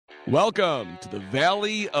Welcome to the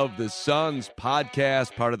Valley of the Suns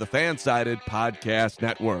podcast, part of the Fansided Podcast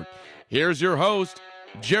Network. Here's your host,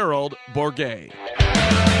 Gerald Bourguet.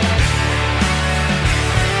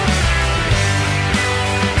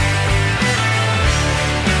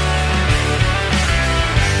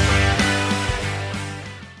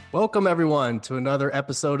 Welcome, everyone, to another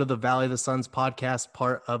episode of the Valley of the Suns podcast,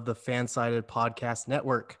 part of the Fansided Podcast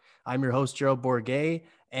Network. I'm your host, Gerald Bourguet,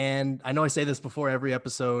 and I know I say this before every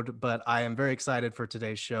episode, but I am very excited for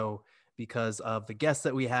today's show because of the guest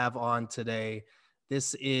that we have on today.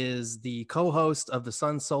 This is the co-host of the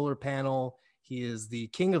Suns Solar Panel. He is the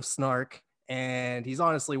king of snark, and he's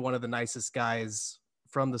honestly one of the nicest guys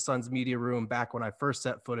from the Suns media room back when I first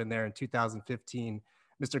set foot in there in 2015.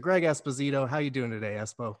 Mr. Greg Esposito, how you doing today,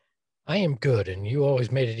 Espo? I am good, and you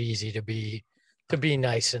always made it easy to be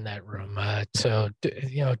nice in that room. So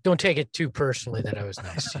don't take it too personally that I was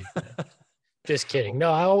nice to you. Just kidding.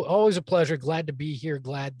 No, always a pleasure. Glad to be here.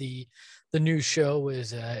 Glad the new show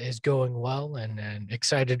is going well, and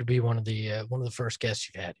excited to be one of the first guests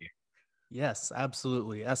you've had here. Yes,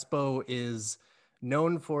 absolutely. Espo is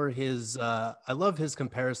known for his I love his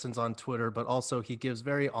comparisons on Twitter, but also he gives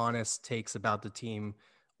very honest takes about the team,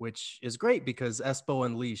 which is great because Espo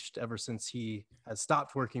Unleashed, ever since he has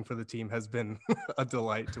stopped working for the team, has been a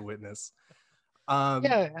delight to witness.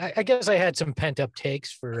 I guess I had some pent up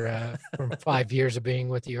takes from 5 years of being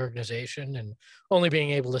with the organization and only being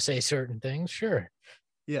able to say certain things. Sure.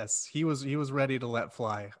 Yes, he was ready to let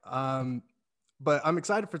fly. But I'm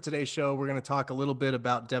excited for today's show. We're going to talk a little bit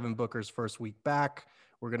about Devin Booker's first week back.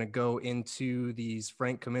 We're going to go into these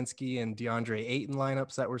Frank Kaminsky and DeAndre Ayton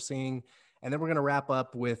lineups that we're seeing. And then we're going to wrap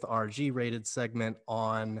up with our G-rated segment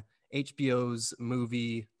on HBO's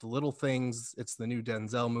movie, The Little Things. It's the new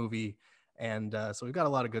Denzel movie. And so we've got a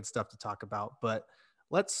lot of good stuff to talk about. But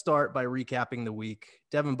let's start by recapping the week.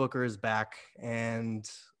 Devin Booker is back, and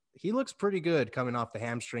he looks pretty good coming off the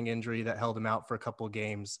hamstring injury that held him out for a couple of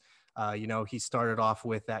games. He started off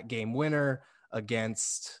with that game winner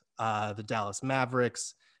against the Dallas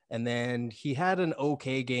Mavericks. And then he had an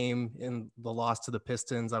okay game in the loss to the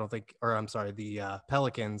Pistons. The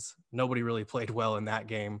Pelicans. Nobody really played well in that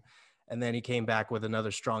game. And then he came back with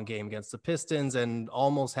another strong game against the Pistons and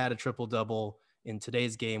almost had a triple-double in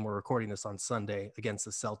today's game. We're recording this on Sunday against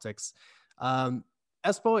the Celtics.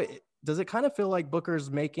 Espo, does it kind of feel like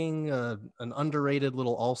Booker's making an underrated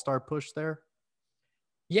little all-star push there?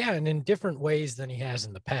 Yeah, and in different ways than he has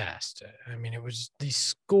in the past. I mean, it was the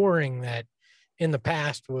scoring that in the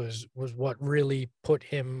past was what really put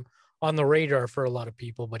him on the radar for a lot of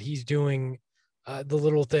people, but he's doing the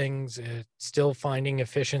little things, still finding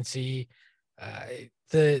efficiency.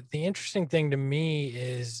 The interesting thing to me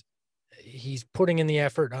is he's putting in the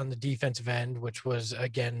effort on the defensive end, which was,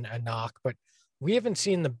 again, a knock, but we haven't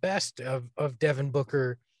seen the best of Devin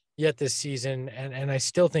Booker yet this season. And I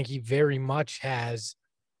still think he very much has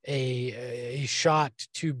a shot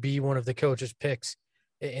to be one of the coach's picks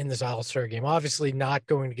in this All-Star game. Obviously not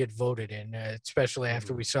going to get voted in, especially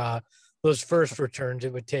after we saw those first returns.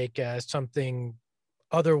 It would take something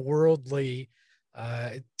otherworldly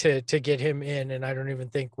to get him in. And I don't even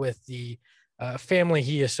think with the family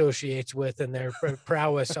he associates with and their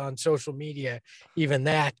prowess on social media, even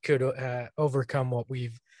that could overcome what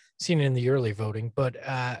we've seen in the early voting. But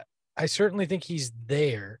I certainly think he's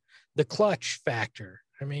there. The clutch factor,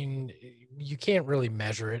 I mean, you can't really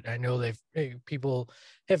measure it. I know people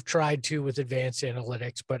have tried to with advanced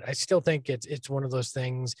analytics, but I still think it's one of those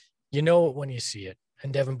things, you know it when you see it,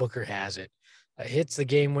 and Devin Booker has it. Hits the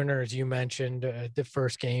game winner, as you mentioned, the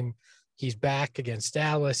first game. He's back against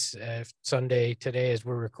Dallas Sunday today as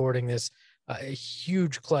we're recording this. A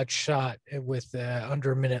huge clutch shot with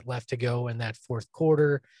under a minute left to go in that fourth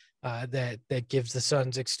quarter that gives the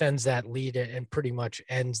Suns, extends that lead and pretty much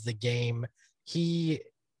ends the game.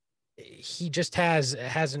 He just has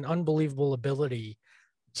an unbelievable ability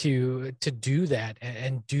to do that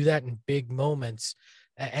and do that in big moments.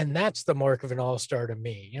 And that's the mark of an all-star to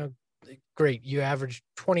me. Great. You average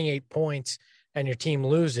 28 points and your team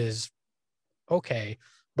loses. Okay.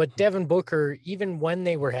 But Devin Booker, even when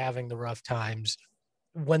they were having the rough times,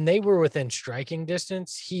 when they were within striking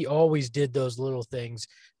distance, he always did those little things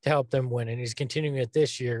to help them win. And he's continuing it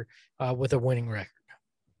this year with a winning record.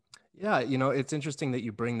 Yeah, it's interesting that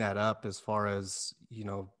you bring that up as far as,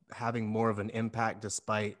 having more of an impact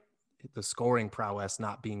despite the scoring prowess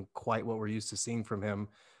not being quite what we're used to seeing from him.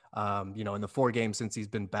 In the 4 games since he's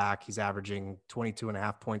been back, he's averaging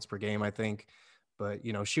 22.5 points per game, I think. But,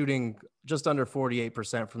 shooting just under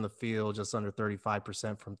 48% from the field, just under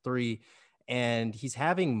 35% from 3. And he's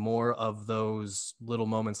having more of those little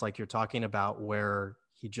moments like you're talking about where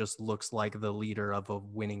he just looks like the leader of a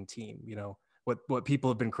winning team. You know, what people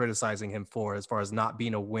have been criticizing him for as far as not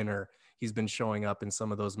being a winner, he's been showing up in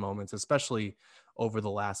some of those moments, especially over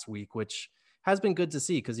the last week, which has been good to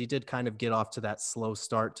see because he did kind of get off to that slow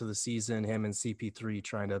start to the season, him and CP3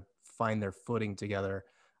 trying to find their footing together.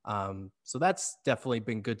 So that's definitely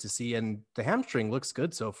been good to see. And the hamstring looks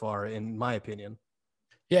good so far, in my opinion.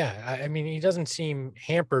 Yeah, I mean, he doesn't seem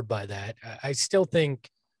hampered by that. I still think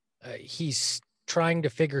he's trying to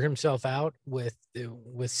figure himself out with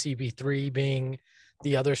CP3 being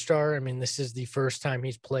the other star. I mean, this is the first time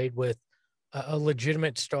he's played with a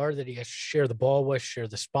legitimate star that he has to share the ball with, share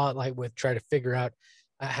the spotlight with, try to figure out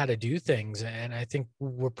how to do things. And I think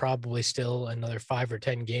we're probably still another 5 or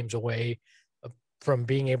 10 games away from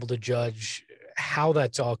being able to judge how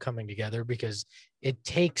that's all coming together, because it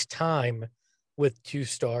takes time with 2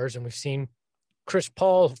 stars. And we've seen Chris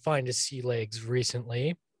Paul find his sea legs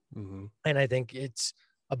recently. Mm-hmm. And I think it's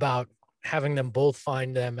about having them both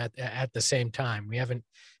find them at the same time. We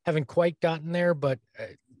haven't quite gotten there, but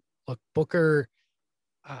look, Booker,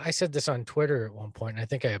 I said this on Twitter at one point, and I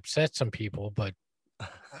think I upset some people, but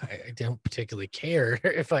I don't particularly care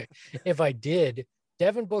if I did.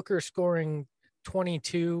 Devin Booker scoring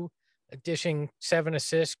 22, dishing 7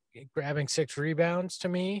 assists, grabbing 6 rebounds to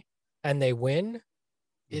me, and they win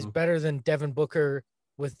is better than Devin Booker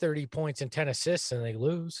with 30 points and 10 assists and they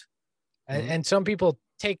lose. And some people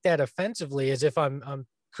take that offensively as if I'm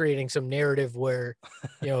creating some narrative where,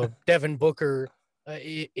 you know, Devin Booker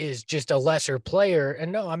is just a lesser player.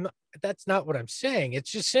 And no, that's not what I'm saying.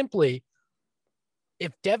 It's just simply,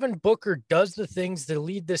 if Devin Booker does the things that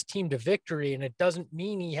lead this team to victory, and it doesn't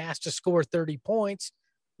mean he has to score 30 points,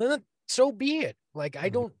 then so be it. Like, I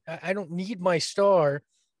don't need my star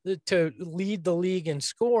to lead the league in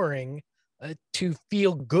scoring to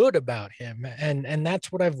feel good about him. And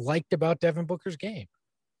that's what I've liked about Devin Booker's game.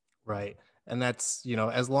 Right. And that's, you know,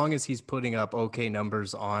 as long as he's putting up okay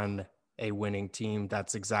numbers on a winning team,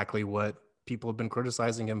 that's exactly what people have been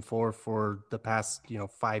criticizing him for the past,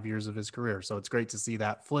 5 years of his career. So it's great to see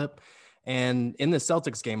that flip. And in the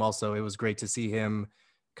Celtics game also, it was great to see him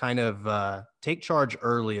kind of take charge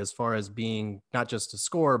early as far as being not just a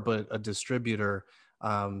scorer, but a distributor.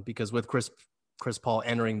 Because with Chris Paul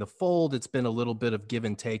entering the fold, it's been a little bit of give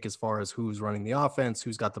and take as far as who's running the offense,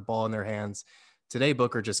 who's got the ball in their hands. Today,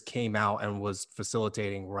 Booker just came out and was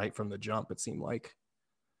facilitating right from the jump, it seemed like.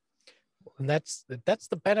 And that's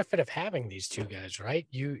the benefit of having these 2 guys, right?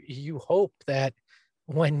 You hope that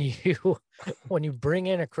when you bring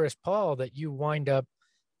in a Chris Paul, that you wind up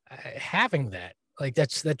having that. Like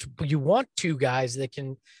that's you want 2 guys that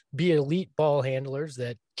can be elite ball handlers,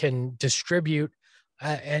 that can distribute,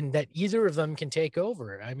 and that either of them can take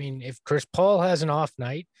over. I mean, if Chris Paul has an off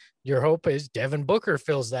night, your hope is Devin Booker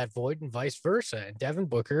fills that void and vice versa. And Devin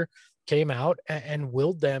Booker came out and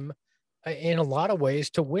willed them in a lot of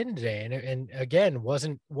ways to win today. And again,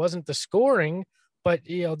 wasn't the scoring, but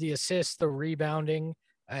the assists, the rebounding,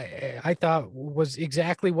 I thought was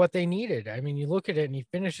exactly what they needed. I mean, you look at it and he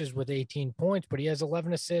finishes with 18 points, but he has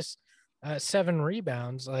 11 assists, 7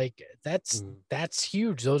 rebounds. Like that's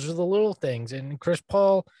huge. Those are the little things. And Chris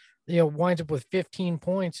Paul, winds up with 15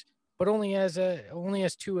 points, but only has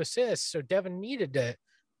 2 assists. So Devin needed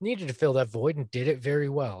to fill that void and did it very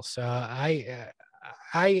well. So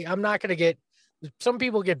I'm not going to get, some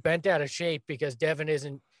people get bent out of shape because Devin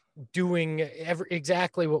isn't doing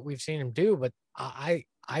exactly what we've seen him do, but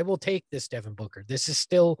I will take this Devin Booker. This is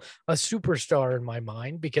still a superstar in my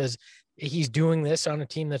mind because he's doing this on a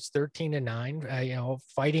team that's 13-9,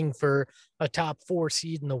 fighting for a top 4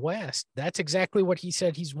 seed in the West. That's exactly what he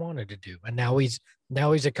said he's wanted to do. And now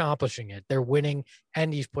he's accomplishing it. They're winning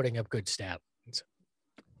and he's putting up good stats.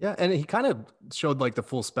 Yeah, and he kind of showed like the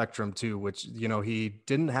full spectrum too, which, he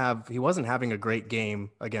wasn't having a great game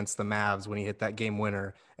against the Mavs when he hit that game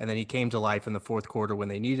winner. And then he came to life in the fourth quarter when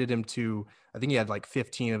they needed him to. I think he had like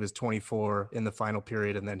 15 of his 24 in the final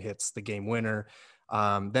period and then hits the game winner.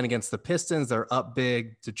 Then against the Pistons, they're up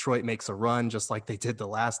big. Detroit makes a run just like they did the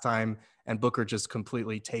last time. And Booker just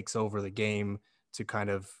completely takes over the game to kind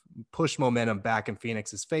of push momentum back in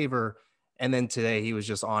Phoenix's favor. And then today he was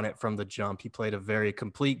just on it from the jump. He played a very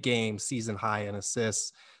complete game, season high in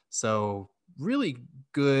assists. So really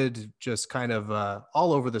good, just kind of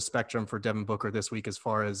all over the spectrum for Devin Booker this week as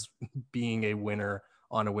far as being a winner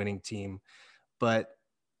on a winning team. But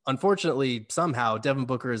unfortunately, somehow Devin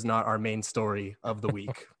Booker is not our main story of the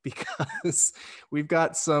week because we've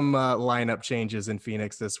got some lineup changes in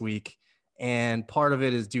Phoenix this week. And part of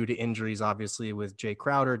it is due to injuries, obviously, with Jay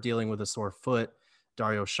Crowder dealing with a sore foot.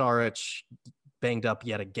 Dario Saric banged up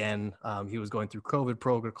yet again. He was going through COVID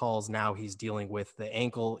protocols. Now he's dealing with the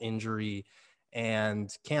ankle injury. And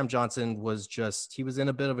Cam Johnson he was in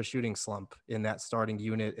a bit of a shooting slump in that starting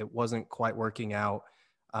unit. It wasn't quite working out.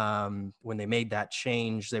 When they made that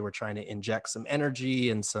change, they were trying to inject some energy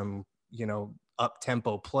and some,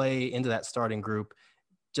 up-tempo play into that starting group.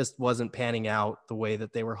 Just wasn't panning out the way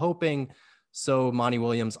that they were hoping. So Monty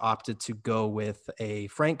Williams opted to go with a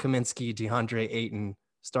Frank Kaminsky-Deandre Ayton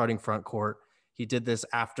starting front court. He did this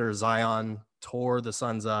after Zion tore the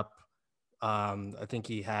Suns up. I think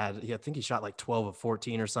he shot like 12 of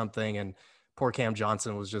 14 or something. And poor Cam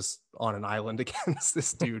Johnson was just on an island against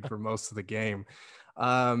this dude for most of the game.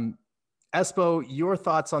 Espo, your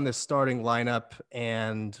thoughts on this starting lineup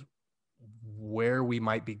and where we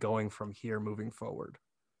might be going from here moving forward?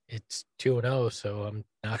 It's 2-0, so I'm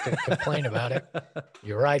not going to complain about it.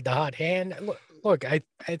 You ride the hot hand. Look, I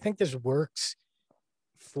think this works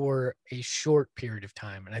for a short period of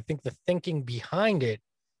time. And I think the thinking behind it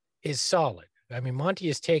is solid. I mean, Monty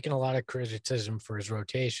has taken a lot of criticism for his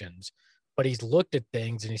rotations, but he's looked at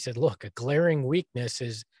things and he said, look, a glaring weakness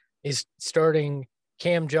is starting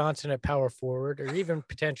Cam Johnson at power forward, or even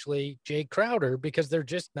potentially Jay Crowder, because they're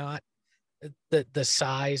just not the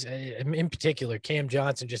size. In particular, Cam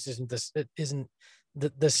Johnson just isn't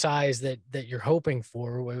the size that you're hoping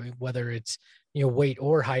for, whether it's weight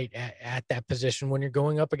or height at that position when you're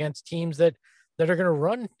going up against teams that are going to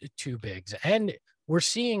run two bigs. And we're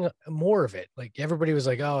seeing more of it. Like, everybody was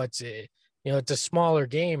like, oh, it's a smaller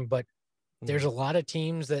game, but there's a lot of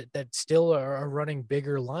teams that still are running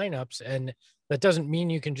bigger lineups, and that doesn't mean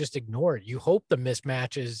you can just ignore it. You hope the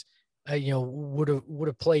mismatches would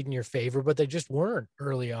have played in your favor, but they just weren't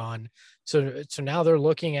early on. So now they're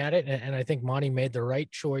looking at it, and I think Monty made the right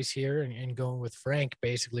choice here and going with Frank,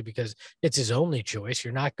 basically because it's his only choice.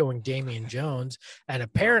 You're not going Damian Jones, and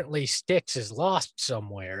apparently Sticks is lost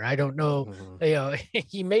somewhere. I don't know.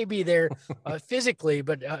 He may be there physically,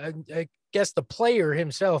 but I guess the player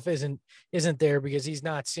himself isn't there, because he's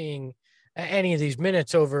not seeing any of these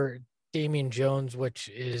minutes over Damian Jones, which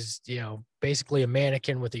is, basically a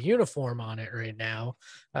mannequin with a uniform on it right now.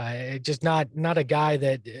 Just not a guy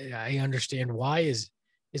that I understand why is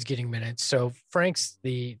getting minutes. So Frank's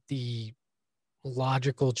the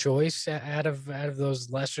logical choice out of those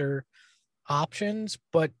lesser options.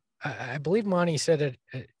 But I believe Monty said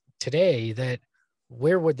it today, that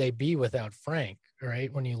where would they be without Frank,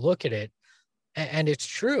 right? When you look at it, and it's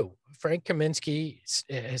true. Frank Kaminsky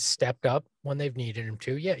has stepped up when they've needed him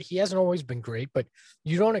to. Yeah, he hasn't always been great, but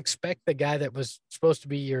you don't expect the guy that was supposed to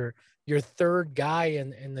be your third guy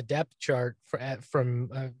in the depth chart from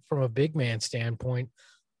a big man standpoint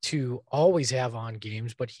to always have on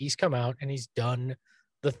games. But he's come out and he's done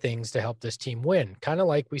the things to help this team win, kind of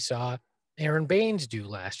like we saw Aaron Baines do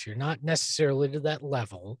last year. Not necessarily to that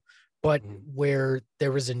level, but where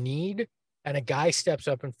there was a need and a guy steps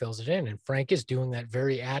up and fills it in. And Frank is doing that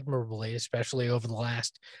very admirably, especially over the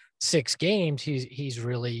last 6 games. He's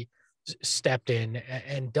really stepped in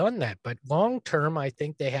and done that. But long-term, I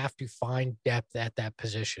think they have to find depth at that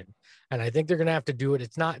position. And I think they're going to have to do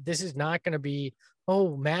it. This is not going to be,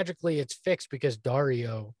 oh, magically it's fixed because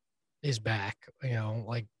Dario is back.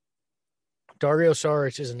 Like, Dario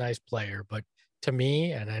Saric is a nice player, but to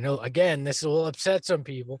me, and I know, again, this will upset some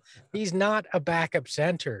people, he's not a backup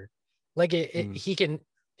center. Like, he can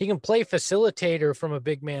play facilitator from a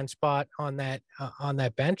big man spot on that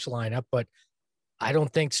bench lineup, but I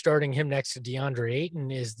don't think starting him next to DeAndre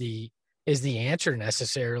Ayton is the answer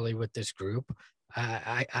necessarily with this group.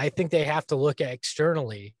 I think they have to look at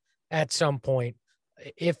externally at some point.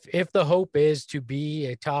 If the hope is to be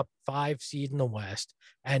a top 5 seed in the West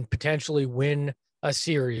and potentially win a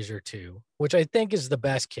series or two, which I think is the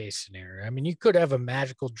best case scenario. I mean, you could have a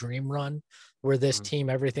magical dream run where this team,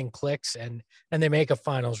 everything clicks and they make a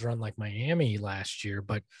finals run like Miami last year.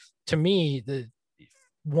 But to me,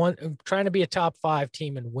 trying to be a top 5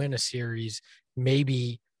 team and win a series,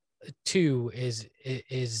 maybe 2 is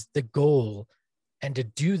the goal. And to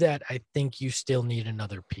do that, I think you still need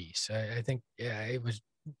another piece. I think it was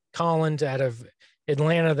Collins out of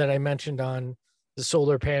Atlanta that I mentioned on the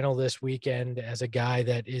solar panel this weekend as a guy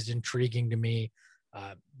that is intriguing to me,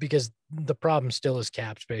 because the problem still is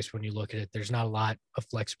cap space. When you look at it, there's not a lot of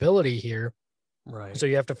flexibility here. Right. So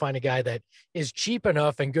you have to find a guy that is cheap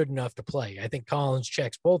enough and good enough to play. I think Collins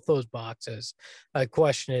checks both those boxes.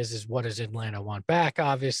 Question is what does Atlanta want back?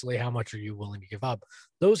 Obviously, how much are you willing to give up?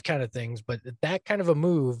 Those kind of things. But that kind of a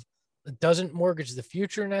move doesn't mortgage the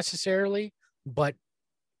future necessarily, but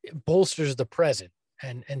it bolsters the present.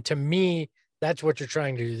 And to me, that's what you're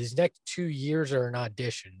trying to do. These next 2 years are an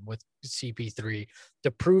audition with CP3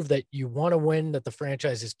 to prove that you want to win, that the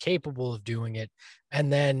franchise is capable of doing it.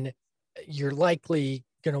 And then you're likely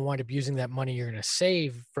going to wind up using that money you're going to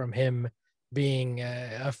save from him being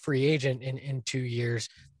a free agent in 2 years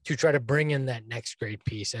to try to bring in that next great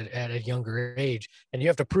piece at a younger age. And you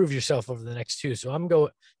have to prove yourself over the next 2. So I'm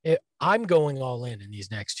going all in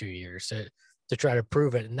these next 2 years to try to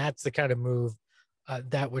prove it. And that's the kind of move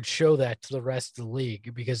that would show that to the rest of the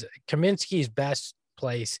league, because Kaminsky's best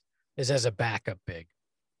place is as a backup big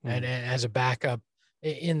and as a backup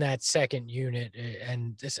in that second unit.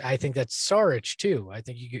 And I think that's Saric too. I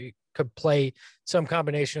think you could play some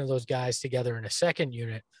combination of those guys together in a second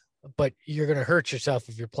unit, but you're going to hurt yourself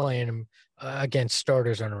if you're playing them against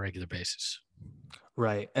starters on a regular basis.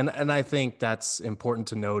 Right. And I think that's important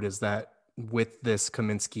to note, is that with this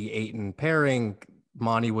Kaminsky-Ayton pairing,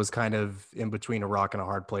 Monty was kind of in between a rock and a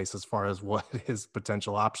hard place as far as what his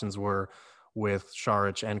potential options were, with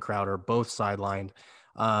Saric and Crowder both sidelined.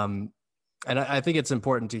 And I think it's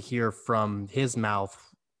important to hear from his mouth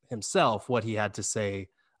himself what he had to say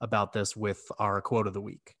about this with our quote of the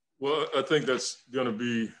week. Well, I think that's going to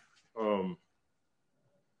be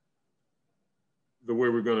the way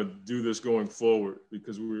we're going to do this going forward,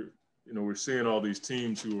 because we're seeing all these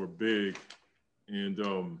teams who are big and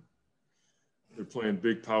they're playing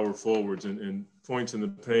big power forwards, and points in the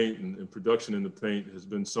paint and production in the paint has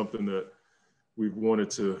been something that we've wanted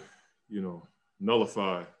to,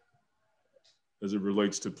 nullify as it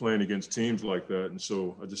relates to playing against teams like that. And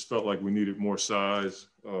so I just felt like we needed more size.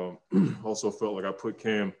 Also felt like I put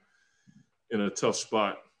Cam in a tough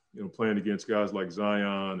spot, playing against guys like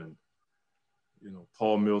Zion and,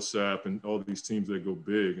 Paul Millsap and all these teams that go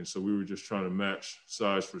big. And so we were just trying to match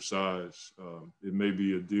size for size. It may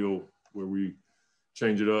be a deal where we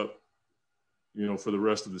change it up, for the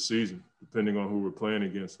rest of the season, depending on who we're playing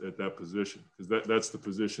against at that position, because that's the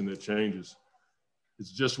position that changes.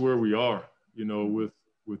 It's just where we are,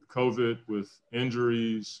 with COVID, with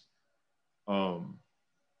injuries. I'm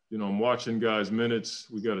watching guys' minutes.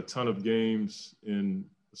 We got a ton of games in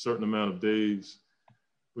a certain amount of days,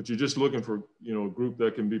 but you're just looking for, a group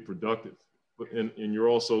that can be productive. And you're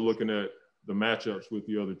also looking at the matchups with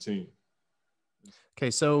the other team. Okay,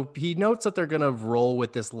 so he notes that they're going to roll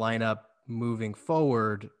with this lineup moving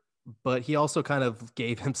forward, but he also kind of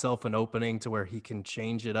gave himself an opening to where he can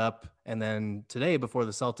change it up. And then today, before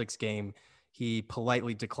the Celtics game, he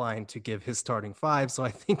politely declined to give his starting five. So I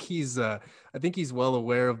think he's well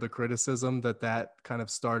aware of the criticism that kind of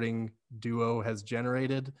starting duo has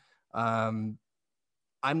generated. I'm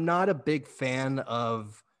not a big fan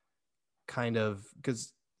of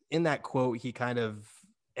because in that quote, he kind of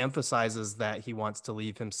emphasizes that he wants to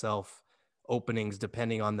leave himself openings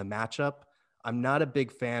depending on the matchup. I'm not a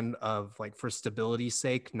big fan of, like, for stability's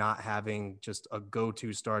sake, not having just a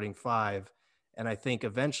go-to starting five. And I think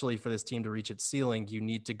eventually for this team to reach its ceiling, you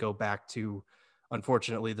need to go back to,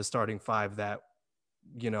 unfortunately, the starting five that,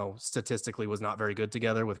 statistically was not very good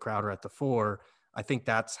together, with Crowder at the 4. I think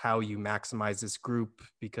that's how you maximize this group,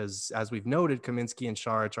 because as we've noted, Kaminsky and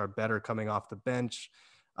Saric are better coming off the bench.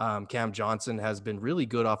 Cam Johnson has been really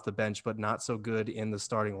good off the bench, but not so good in the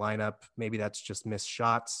starting lineup. Maybe that's just missed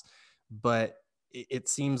shots, but it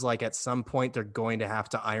seems like at some point they're going to have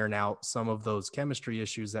to iron out some of those chemistry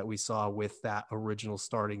issues that we saw with that original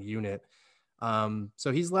starting unit.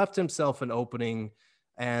 So he's left himself an opening,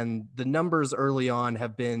 and the numbers early on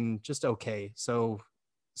have been just okay. So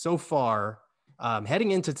far, heading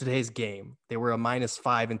into today's game, they were a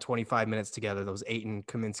 -5 in 25 minutes together, those Ayton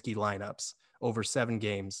Kaminsky lineups over 7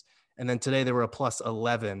 games. And then today they were a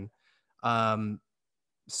 +11.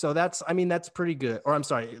 So that's pretty good. Or I'm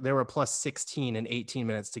sorry, they were a +16 in 18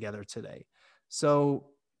 minutes together today.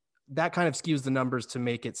 So that kind of skews the numbers to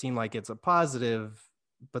make it seem like it's a positive,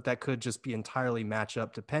 but that could just be entirely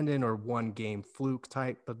matchup dependent or one game fluke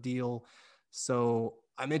type of deal. So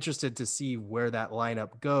I'm interested to see where that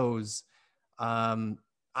lineup goes.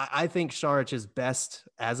 I think Saric is best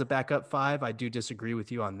as a backup 5. I do disagree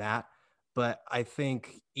with you on that, but I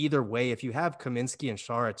think either way, if you have Kaminsky and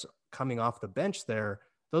Saric coming off the bench there,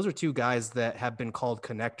 those are two guys that have been called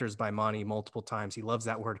connectors by Monty multiple times. He loves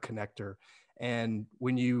that word, connector. And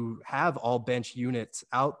when you have all bench units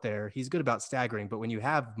out there, he's good about staggering, but when you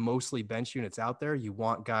have mostly bench units out there, you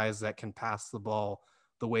want guys that can pass the ball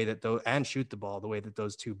the way that those, and shoot the ball the way that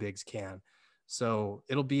those two bigs can. So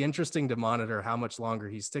it'll be interesting to monitor how much longer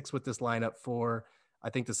he sticks with this lineup for. I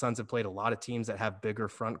think the Suns have played a lot of teams that have bigger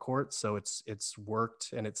front courts, so it's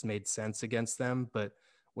worked and it's made sense against them. But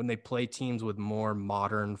when they play teams with more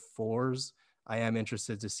modern 4s, I am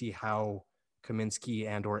interested to see how Kaminsky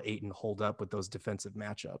and or Ayton hold up with those defensive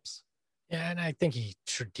matchups. Yeah, and I think he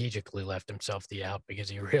strategically left himself the out because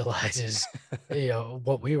he realizes,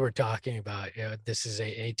 what we were talking about. This is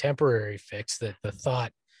a temporary fix, that the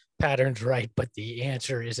thought pattern's right, but the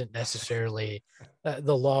answer isn't necessarily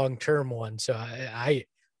the long-term one. So I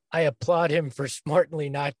applaud him for smartly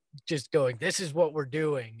not just going, this is what we're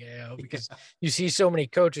doing, because you see so many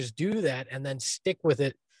coaches do that and then stick with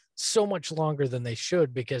it so much longer than they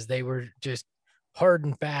should because they were just hard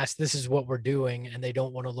and fast. This is what we're doing. And they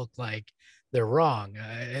don't want to look like they're wrong.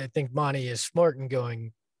 I think Monty is smart in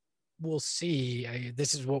going, we'll see.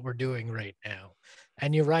 This is what we're doing right now.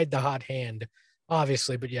 And you ride the hot hand,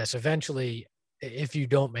 obviously. But yes, eventually, if you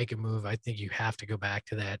don't make a move, I think you have to go back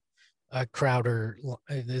to that Crowder,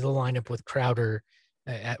 the lineup with Crowder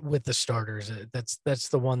with the starters. That's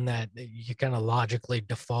the one that you kind of logically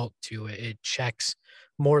default to. It checks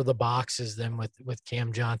more of the boxes than with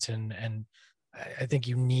Cam Johnson. And I think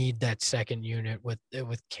you need that second unit with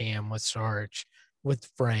Cam, with Sarge, with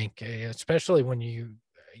Frank, especially when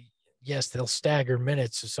yes, they'll stagger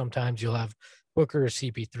minutes. So sometimes you'll have Booker or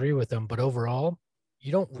CP3 with them, but overall,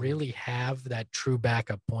 you don't really have that true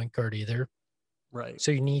backup point guard either. Right.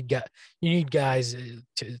 So you need guys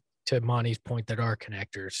to Monty's point that are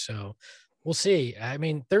connectors. So we'll see. I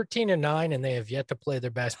mean, 13-9, and they have yet to play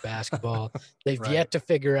their best basketball. They've yet to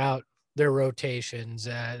figure out their rotations.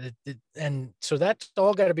 And so that's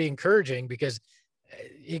all got to be encouraging because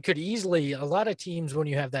it could easily, a lot of teams, when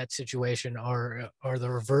you have that situation are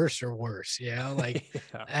the reverse or worse,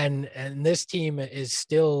 and this team is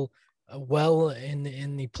still well in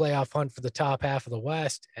the playoff hunt for the top half of the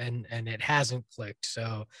West, and it hasn't clicked.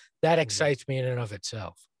 So that excites me in and of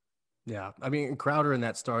itself. Yeah. I mean, Crowder in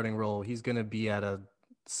that starting role, he's going to be at a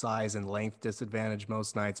size and length disadvantage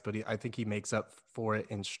most nights, but I think he makes up for it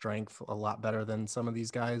in strength a lot better than some of these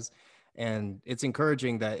guys. And it's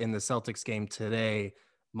encouraging that in the Celtics game today,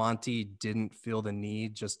 Monty didn't feel the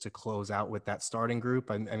need just to close out with that starting group.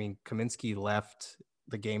 I mean, Kaminsky left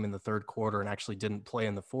the game in the third quarter and actually didn't play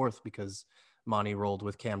in the fourth because Monty rolled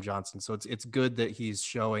with Cam Johnson. So it's good that he's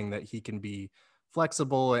showing that he can be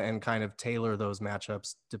flexible and kind of tailor those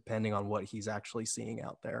matchups depending on what he's actually seeing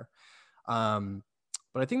out there.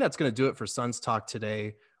 But I think that's going to do it for Suns Talk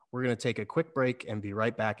today. We're going to take a quick break and be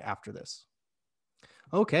right back after this.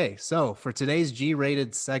 Okay, so for today's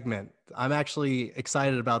G-rated segment, I'm actually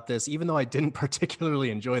excited about this, even though I didn't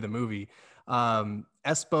particularly enjoy the movie.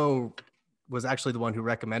 Espo was actually the one who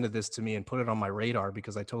recommended this to me and put it on my radar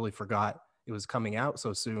because I totally forgot it was coming out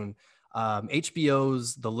so soon.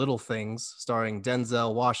 HBO's The Little Things, starring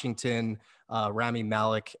Denzel Washington, Rami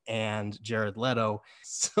Malek, and Jared Leto.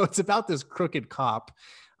 So it's about this crooked cop.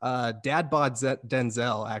 Dad bod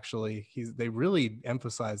Denzel, actually. They really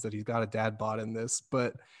emphasize that he's got a dad bod in this,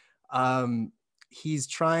 but he's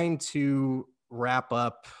trying to wrap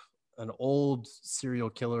up an old serial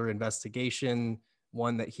killer investigation,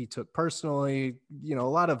 one that he took personally. A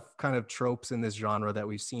lot of kind of tropes in this genre that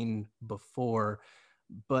we've seen before,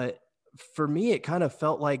 but for me, it kind of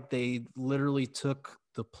felt like they literally took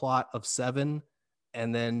the plot of Seven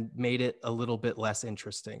and then made it a little bit less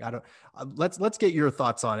interesting. Let's get your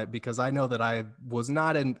thoughts on it, because I know that I was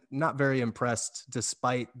not very impressed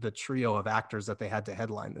despite the trio of actors that they had to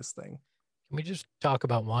headline this thing. Can we just talk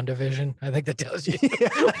about WandaVision? I think that tells you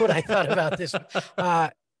what I thought about this.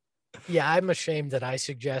 Yeah, I'm ashamed that I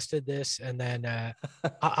suggested this. And then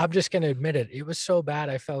I'm just going to admit it. It was so bad.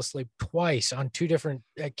 I fell asleep twice on two different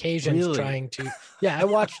occasions really?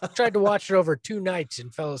 I tried to watch it over 2 nights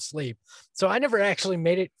and fell asleep. So I never actually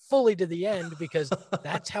made it fully to the end because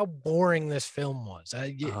that's how boring this film was.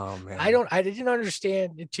 Oh, man. I didn't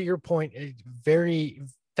understand, to your point, it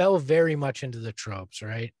fell very much into the tropes,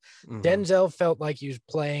 right? Mm-hmm. Denzel felt like he was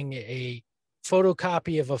playing a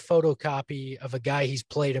photocopy of a guy he's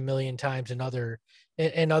played a million times in other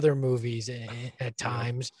movies at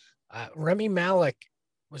times. Rami Malek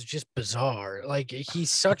was just bizarre. Like,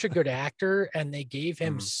 he's such a good actor, and they gave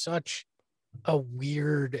him such a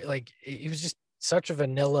weird, like, he was just such a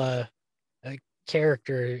vanilla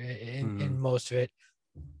character in most of it.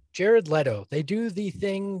 Jared Leto, they do the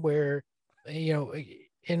thing where,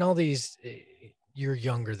 in all these, you're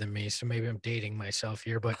younger than me, so maybe I'm dating myself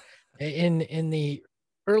here, but in the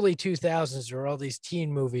early 2000s, there were all these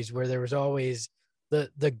teen movies where there was always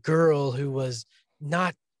the girl who was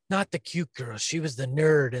not the cute girl. She was the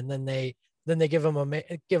nerd. And then they give a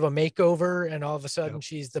makeover, and all of a sudden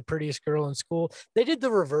she's the prettiest girl in school. They did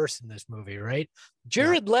the reverse in this movie, right?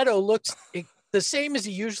 Jared Leto looks the same as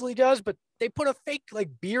he usually does, but they put a fake like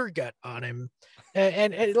beer gut on him.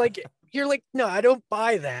 And like, you're like, no, I don't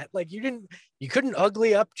buy that. Like you couldn't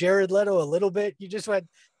ugly up Jared Leto a little bit. You just went,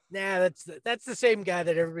 nah, that's the same guy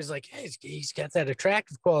that everybody's like, hey, he's got that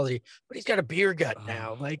attractive quality, but he's got a beer gut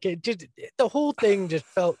now. Like the whole thing just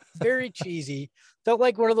felt very cheesy. Felt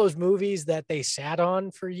like one of those movies that they sat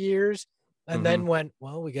on for years and then went,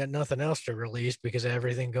 well, we got nothing else to release because of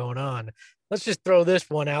everything going on. Let's just throw this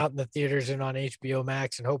one out in the theaters and on HBO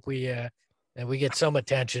Max and hope we get some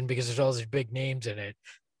attention because there's all these big names in it.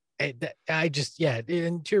 And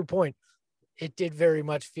to your point, it did very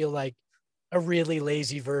much feel like a really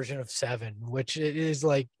lazy version of Seven, which is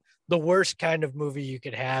like the worst kind of movie you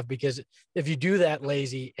could have, because if you do that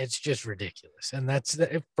lazy, it's just ridiculous. And that's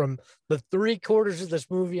from the 3/4 of this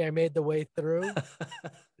movie I made the way through.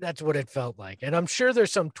 That's what it felt like. And I'm sure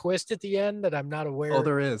there's some twist at the end that I'm not aware. Oh,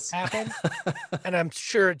 there is. Happened. And I'm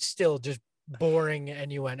sure it's still just boring.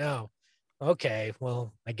 And you went, oh, okay,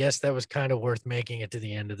 well, I guess that was kind of worth making it to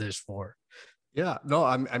the end of this for. Yeah, no,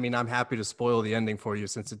 I'm happy to spoil the ending for you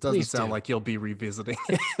since it doesn't sound like you'll be revisiting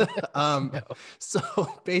it. No.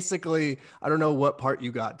 So basically, I don't know what part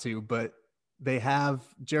you got to, but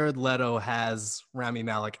Jared Leto has Rami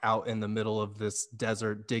Malek out in the middle of this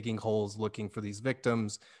desert digging holes looking for these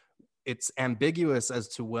victims. It's ambiguous as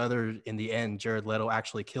to whether in the end Jared Leto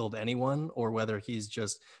actually killed anyone or whether he's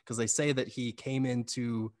just, because they say that he came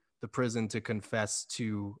into the prison to confess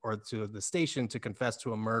to, or to the station to confess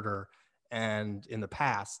to a murder and in the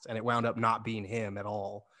past, and it wound up not being him at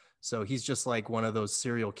all. So he's just like one of those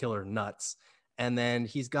serial killer nuts. And then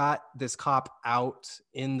he's got this cop out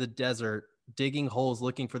in the desert digging holes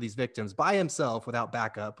looking for these victims by himself without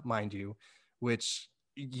backup, mind you, which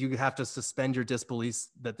you have to suspend your disbelief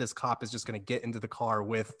that this cop is just going to get into the car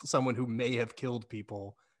with someone who may have killed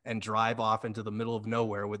people and drive off into the middle of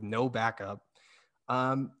nowhere with no backup.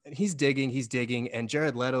 He's digging, and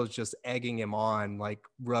Jared Leto's just egging him on, like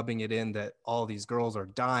rubbing it in that all these girls are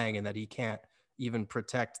dying and that he can't even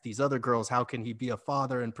protect these other girls. How can he be a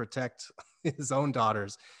father and protect his own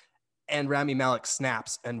daughters? And Rami Malek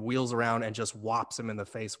snaps and wheels around and just whops him in the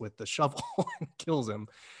face with the shovel and kills him.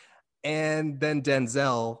 And then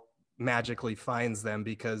Denzel magically finds them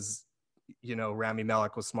because, you know, Rami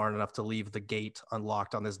Malek was smart enough to leave the gate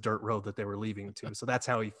unlocked on this dirt road that they were leaving to. So that's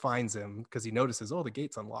how he finds him, because he notices, oh, the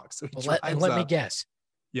gate's unlocked. So he let me guess.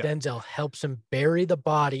 Yeah. Denzel helps him bury the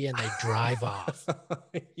body and they drive off.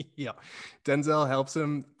 Yeah. Denzel helps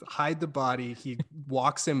him hide the body. He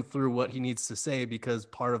walks him through what he needs to say, because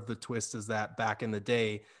part of the twist is that back in the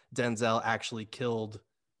day, Denzel actually killed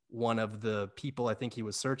one of the people I think he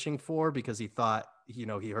was searching for, because he thought, you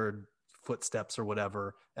know, he heard footsteps or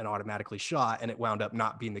whatever and automatically shot, and it wound up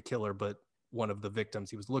not being the killer but one of the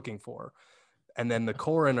victims he was looking for. And then the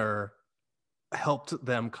coroner helped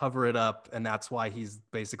them cover it up, and that's why he's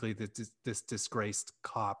basically this disgraced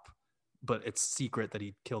cop, but it's secret that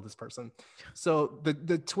he killed this person. So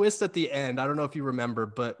the twist at the end, I don't know if you remember,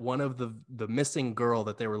 but one of the missing girl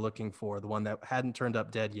that they were looking for, the one that hadn't turned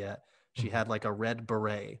up dead yet, she had like a red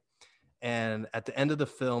beret. And at the end of the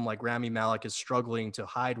film, like Rami Malek is struggling to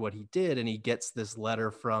hide what he did, and he gets this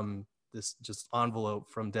letter from this just envelope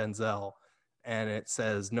from Denzel, and it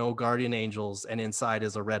says no guardian angels, and inside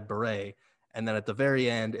is a red beret. And then at the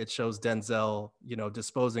very end, it shows Denzel, you know,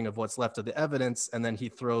 disposing of what's left of the evidence, and then he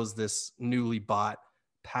throws this newly bought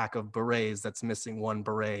pack of berets that's missing one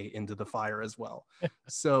beret into the fire as well.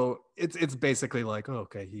 So it's basically like, oh,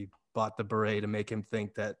 okay, he bought the beret to make him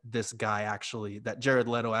think that this guy actually, that Jared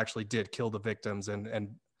Leto actually did kill the victims and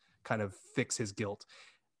kind of fix his guilt.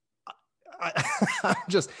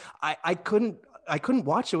 I couldn't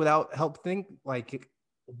watch it without help think, like,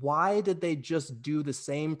 why did they just do the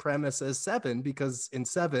same premise as Seven? Because in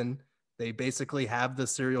Seven, they basically have the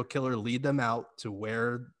serial killer lead them out to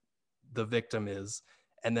where the victim is.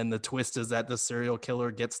 And then the twist is that the serial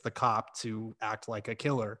killer gets the cop to act like a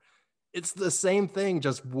killer. It's the same thing,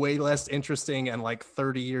 just way less interesting and like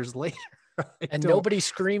 30 years later. And nobody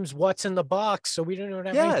screams what's in the box, so we don't even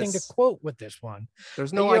have anything to quote with this one.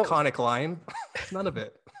 There's no iconic line. None of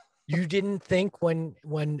it. You didn't think when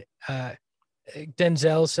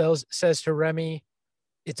Denzel says to Remy,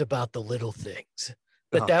 it's about the little things,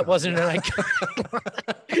 that wasn't an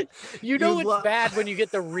iconic. It's bad when you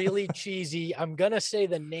get the really cheesy, I'm going to say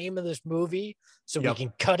the name of this movie so we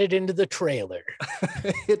can cut it into the trailer.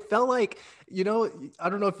 It felt like, you know, I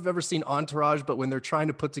don't know if you've ever seen Entourage, but when they're trying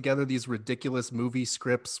to put together these ridiculous movie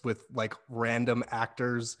scripts with like random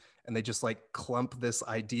actors and they just like clump this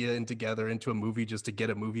idea in together into a movie just to get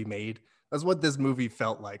a movie made. That's what this movie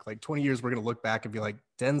felt like. Like 20 years, we're going to look back and be like,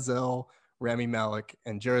 Denzel, Rami Malek,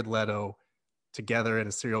 and Jared Leto together in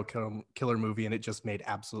a serial killer movie, and it just made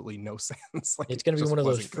absolutely no sense. Like, it's going to be one of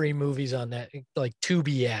those free good. movies on that like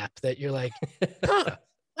Tubi app that you're like, huh,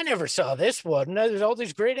 I never saw this one. There's all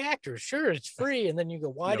these great actors. Sure, it's free. And then you go,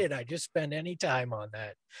 why did I just spend any time on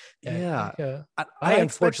that? Yeah. I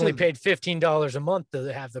unfortunately paid $15 a month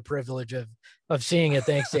to have the privilege of seeing it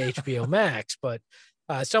thanks to HBO Max, but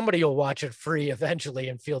somebody will watch it free eventually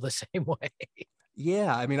and feel the same way.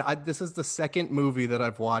 Yeah, I mean, this is the second movie that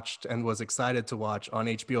I've watched and was excited to watch on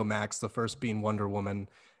HBO Max, the first being Wonder Woman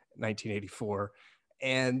 1984.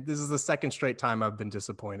 And this is the second straight time I've been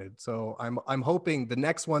disappointed. So I'm hoping the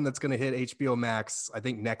next one that's going to hit HBO Max, I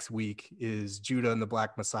think next week, is Judas and the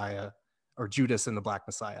Black Messiah.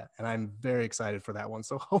 And I'm very excited for that one.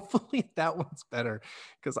 So hopefully that one's better,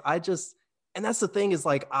 because and that's the thing, is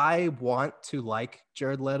like, I want to like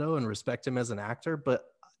Jared Leto and respect him as an actor, but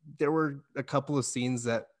there were a couple of scenes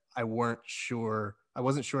that I wasn't sure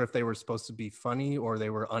if they were supposed to be funny or they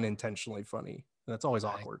were unintentionally funny. And that's always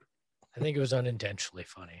awkward. I think it was unintentionally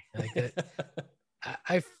funny. Like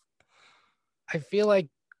that, I feel like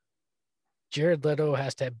Jared Leto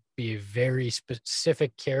has to be a very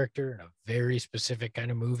specific character in a very specific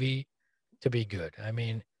kind of movie to be good. I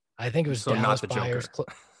mean, I think it was Dallas Buyers Club.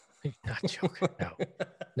 Not Joker.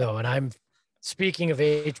 No. And I'm speaking of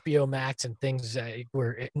HBO Max and things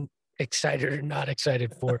we're excited or not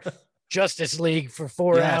excited for. Justice League for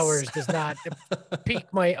 4 hours does not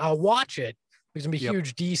pique my. I'll watch it because I'm a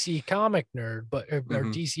huge DC comic nerd, or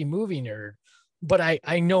DC movie nerd. But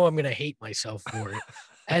I know I'm going to hate myself for it.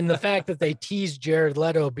 And the fact that they teased Jared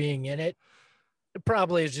Leto being in it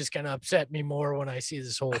probably is just going to upset me more when I see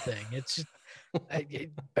this whole thing. It's just,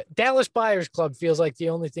 Dallas Buyers Club feels like the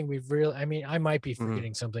only thing we've really, I mean, I might be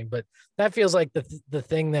forgetting something, but that feels like the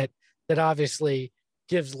thing that obviously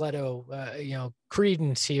gives Leto,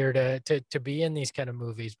 credence here to be in these kind of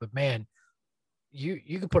movies. But man,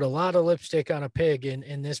 you can put a lot of lipstick on a pig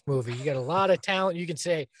in this movie. You got a lot of talent. You can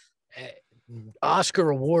say Oscar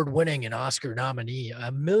award winning and Oscar nominee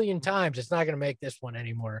a million times. It's not going to make this one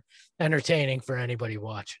any more entertaining for anybody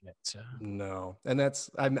watching it. So no. And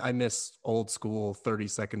I miss old school 30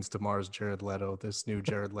 Seconds to Mars Jared Leto. This new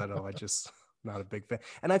Jared Leto, not a big fan.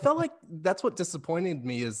 And I felt like that's what disappointed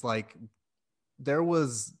me, is like, there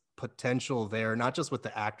was potential there, not just with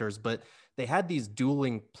the actors, but they had these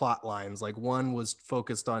dueling plot lines. Like, one was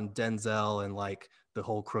focused on Denzel and like the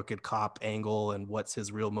whole crooked cop angle and what's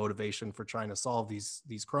his real motivation for trying to solve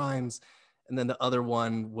these crimes. And then the other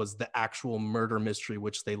one was the actual murder mystery,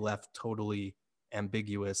 which they left totally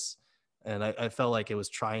ambiguous. And I felt like it was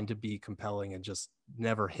trying to be compelling and just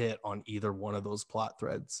never hit on either one of those plot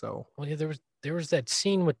threads. So, well, yeah, there was that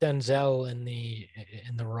scene with Denzel in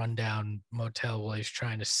the rundown motel while he's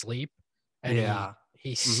trying to sleep, and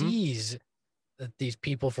he sees that these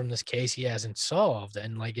people from this case he hasn't solved,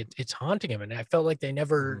 and like it's haunting him. And I felt like they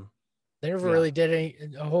never really did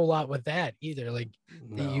a whole lot with that either. Like,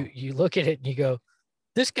 you look at it and you go,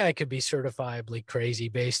 this guy could be certifiably crazy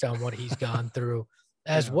based on what he's gone through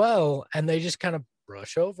as well, and they just kind of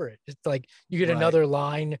brush over it. It's like you get another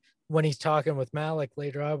line when he's talking with Malik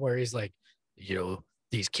later on where he's like,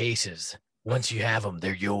 these cases, once you have them,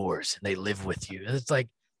 they're yours and they live with you. And it's like,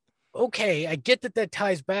 okay, I get that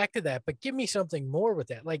ties back to that, but give me something more with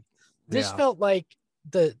that. Like, this felt like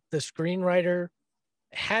the screenwriter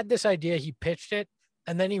had this idea, he pitched it,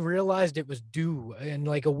 and then he realized it was due. And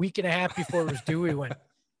like a week and a half before it was due, he went,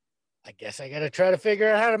 I guess I got to try to figure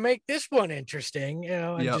out how to make this one interesting,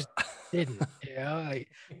 and just didn't, I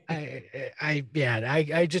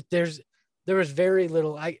just, there was very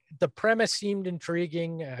little. The premise seemed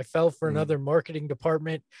intriguing. I fell for another marketing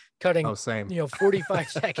department cutting, 45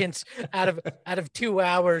 seconds out of 2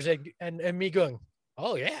 hours, and me going,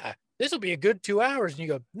 oh yeah, this will be a good 2 hours. And you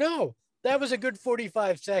go, no, that was a good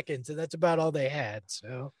 45 seconds. And that's about all they had.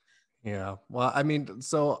 So, yeah. Well, I mean,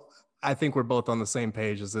 so I think we're both on the same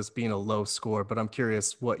page as this being a low score, but I'm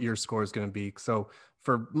curious what your score is going to be. So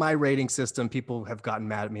for my rating system, people have gotten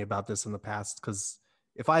mad at me about this in the past, because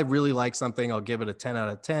if I really like something, I'll give it a 10 out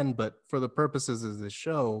of 10. But for the purposes of this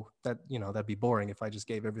show, that'd be boring if I just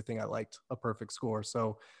gave everything I liked a perfect score.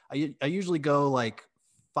 So I usually go like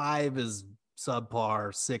 5 is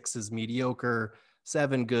subpar, 6 is mediocre,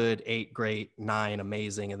 7 good, 8 great, 9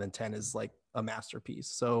 amazing, and then 10 is like a masterpiece.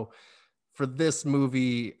 So for this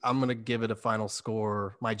movie, I'm going to give it a final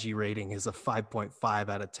score. My G rating is a 5.5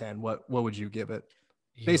 out of 10. What would you give it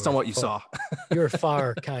based on what you saw? You're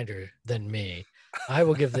far kinder than me. I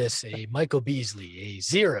will give this a Michael Beasley, a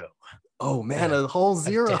 0. Oh man, a whole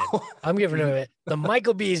 0. I'm giving it the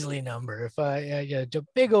Michael Beasley number. If a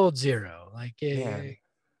big old 0, like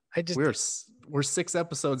we're 6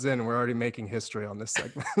 episodes in and we're already making history on this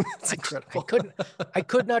segment. It's incredible. I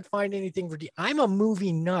could not find anything for I'm a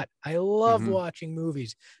movie nut. I love watching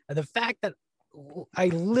movies. And the fact that I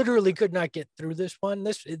literally could not get through this one,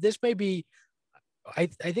 this may be, I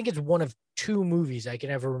think it's one of 2 movies I can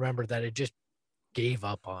ever remember that I just gave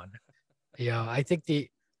up on. Yeah. I think the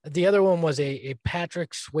other one was a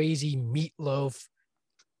Patrick Swayze Meatloaf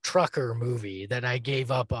trucker movie that I gave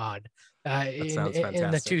up on in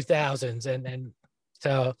the 2000s. And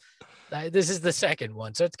so this is the second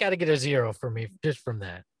one. So it's got to get a 0 for me just from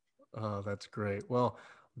that. Oh, that's great. Well,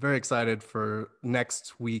 very excited for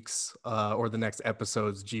next week's or the next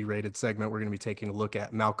episode's G-rated segment. We're going to be taking a look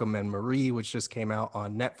at Malcolm and Marie, which just came out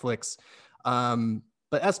on Netflix.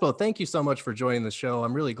 But Espo, thank you so much for joining the show.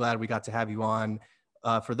 I'm really glad we got to have you on.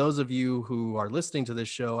 For those of you who are listening to this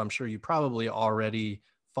show, I'm sure you probably already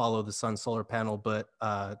follow the Sun Solar Panel, but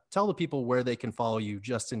tell the people where they can follow you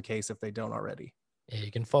just in case if they don't already. Yeah,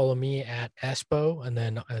 you can follow me at Espo, and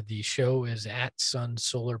then the show is at Sun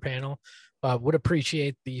Solar Panel. Would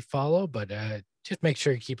appreciate the follow, but just make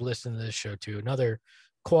sure you keep listening to this show too. Another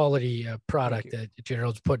quality product that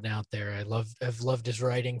Gerald's putting out there. I've loved his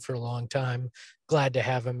writing for a long time. Glad to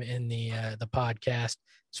have him in the podcast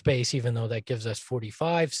space, even though that gives us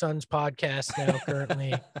 45 Suns podcasts now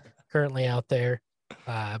currently out there.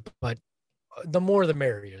 But the more the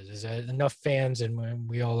merrier. There's enough fans, and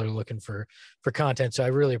we all are looking for content. So I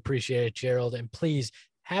really appreciate it, Gerald. And please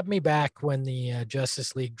have me back when the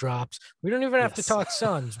Justice League drops. We don't even have to talk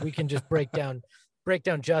Suns. We can just break down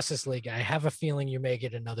Justice League. I have a feeling you may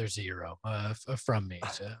get another 0 from me.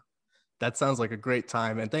 So that sounds like a great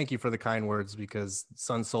time. And thank you for the kind words, because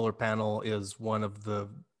Sun Solar Panel is one of the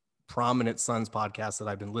prominent Suns podcasts that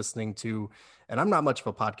I've been listening to. And I'm not much of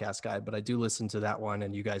a podcast guy, but I do listen to that one.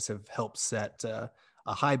 And you guys have helped set a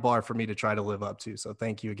high bar for me to try to live up to. So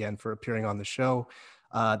thank you again for appearing on the show.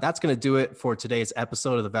 That's going to do it for today's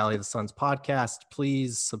episode of the Valley of the Suns podcast.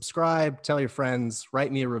 Please subscribe, tell your friends,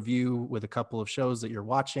 write me a review with a couple of shows that you're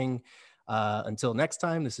watching. Until next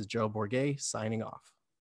time, this is Gerald Bourguet signing off.